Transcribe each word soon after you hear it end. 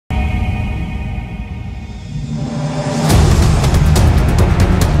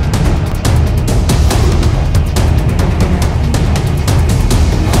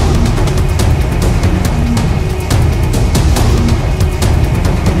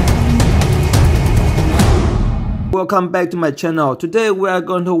Welcome back to my channel. Today we are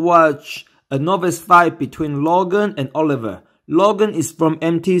going to watch a novice fight between Logan and Oliver. Logan is from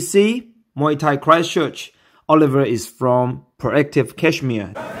MTC, Muay Thai Christchurch. Oliver is from Proactive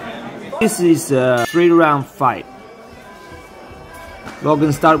Cashmere. This is a 3-round fight.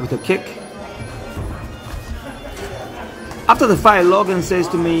 Logan starts with a kick. After the fight, Logan says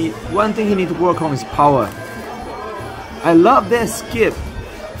to me, one thing he needs to work on is power. I love that skip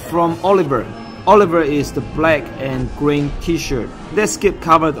from Oliver. Oliver is the black and green t-shirt. That skip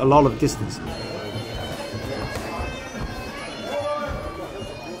covered a lot of distance.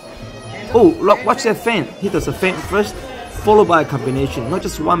 Oh, look, watch that feint. He does a feint first, followed by a combination. Not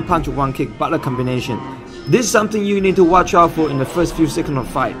just one punch or one kick, but a combination. This is something you need to watch out for in the first few seconds of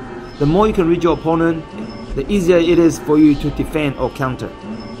fight. The more you can read your opponent, the easier it is for you to defend or counter.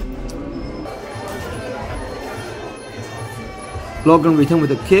 Logan returned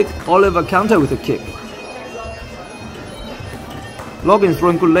with a kick, Oliver countered with a kick. Logan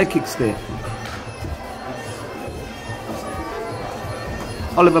throwing good leg kicks there.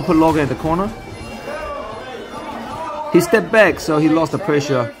 Oliver put Logan at the corner. He stepped back, so he lost the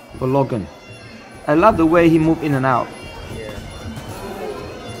pressure for Logan. I love the way he moved in and out.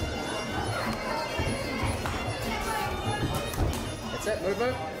 That's it, move.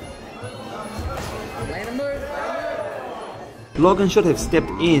 Land and move. Logan should have stepped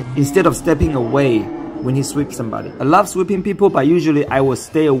in instead of stepping away when he sweeps somebody. I love sweeping people, but usually I will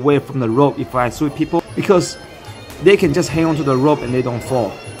stay away from the rope if I sweep people because they can just hang on to the rope and they don't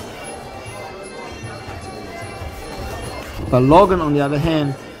fall. But Logan, on the other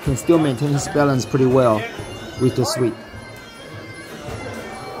hand, can still maintain his balance pretty well with the sweep.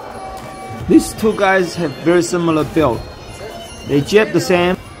 These two guys have very similar build. They jab the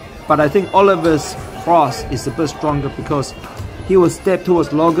same, but I think Oliver's cross is a bit stronger because he will step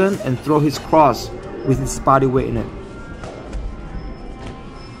towards Logan and throw his cross with his body weight in it.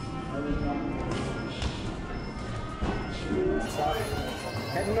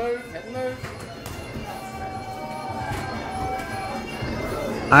 Head move.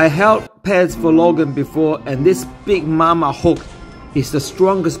 I held pads for Logan before, and this big mama hook is the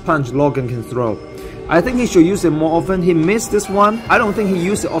strongest punch Logan can throw. I think he should use it more often. He missed this one. I don't think he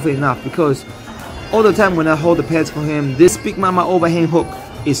used it often enough because all the time when I hold the pads for him, this big mama overhand hook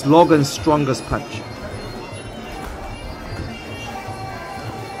is Logan's strongest punch.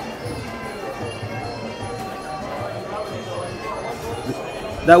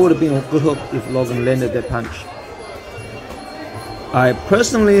 That would have been a good hook if Logan landed that punch. I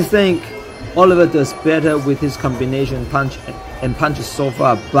personally think Oliver does better with his combination punch and punches so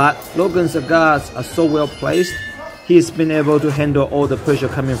far, but Logan's guards are so well placed, he's been able to handle all the pressure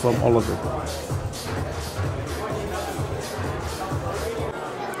coming from Oliver.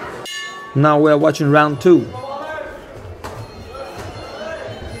 Now we are watching round 2.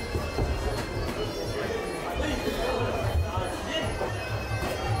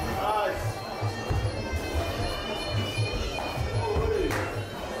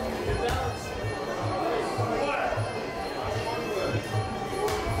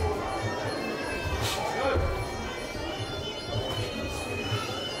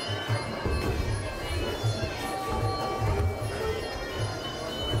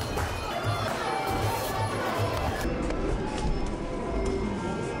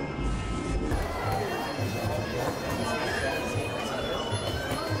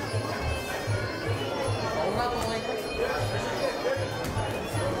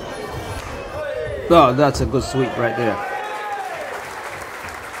 Oh, that's a good sweep right there.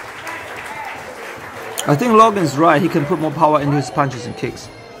 I think Logan's right, he can put more power into his punches and kicks.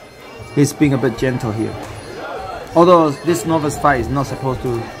 He's being a bit gentle here. Although this novice fight is not supposed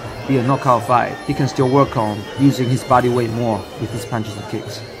to be a knockout fight, he can still work on using his body weight more with his punches and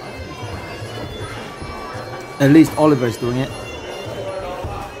kicks. At least Oliver is doing it.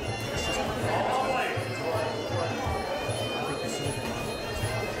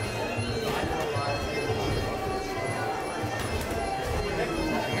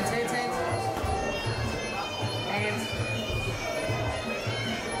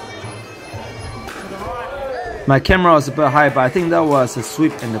 My camera was a bit high, but I think that was a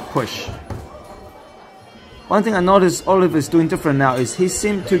sweep and a push. One thing I noticed Oliver is doing different now is he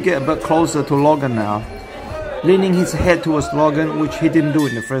seemed to get a bit closer to Logan now, leaning his head towards Logan, which he didn't do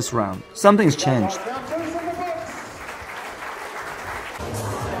in the first round. Something's changed.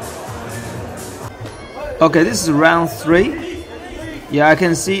 Okay, this is round 3. Yeah, I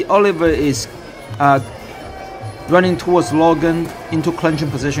can see Oliver is running towards Logan into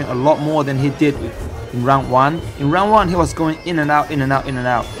clinching position a lot more than he did in round 1. In round 1, he was going in and out, in and out, in and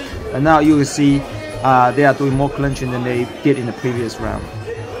out. And now you will see they are doing more clinching than they did in the previous round.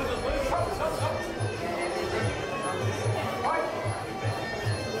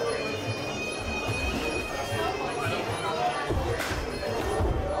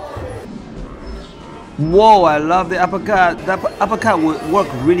 Whoa, I love the uppercut. That uppercut would work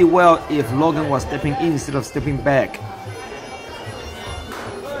really well if Logan was stepping in instead of stepping back.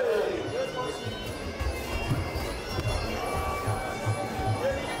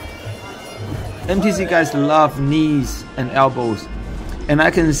 MTC guys love knees and elbows. And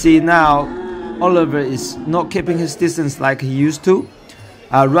I can see now Oliver is not keeping his distance like he used to.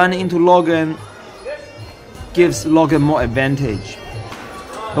 Running into Logan gives Logan more advantage.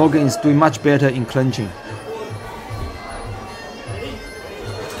 Logan is doing much better in clinching.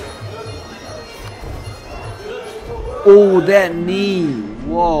 Oh, that knee!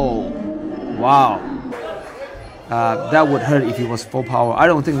 Whoa! Wow! That would hurt if it was full power. I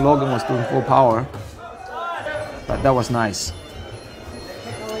don't think Logan was doing full power, but that was nice.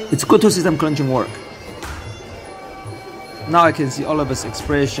 It's good to see some clinching work. Now I can see Oliver's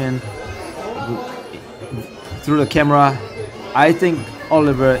expression through the camera. I think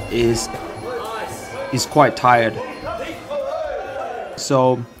Oliver is quite tired,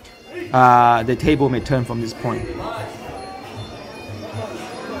 so the table may turn from this point.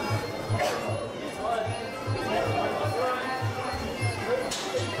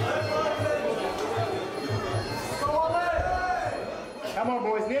 Come on,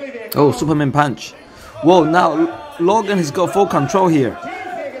 boys, nearly there. Oh, Superman punch. Whoa, now Logan has got full control here.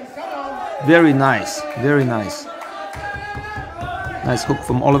 Very nice, very nice. Nice hook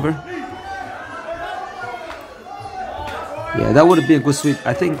from Oliver. Yeah, that would be a good sweep.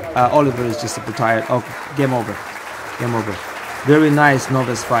 I think Oliver is just super tired. Oh, game over. Game over. Very nice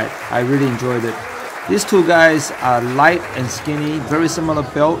novice fight. I really enjoyed it. These two guys are light and skinny, very similar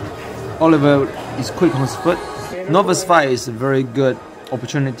build. Oliver is quick on his foot. Novice fight is a very good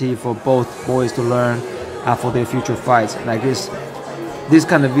opportunity for both boys to learn for their future fights. Like this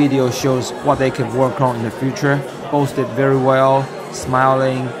kind of video shows what they can work on in the future. Both did very well.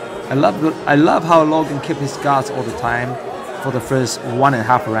 Smiling. I love how Logan kept his guards all the time for the first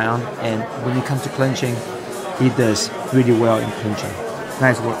 1.5 round, and when it comes to clinching, he does really well in clinching.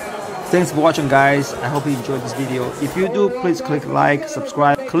 Nice work. Thanks for watching, guys. I hope you enjoyed this video. If you do, please click like,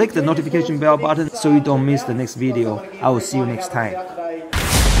 subscribe, click the notification bell button so you don't miss the next video. I will see you next time.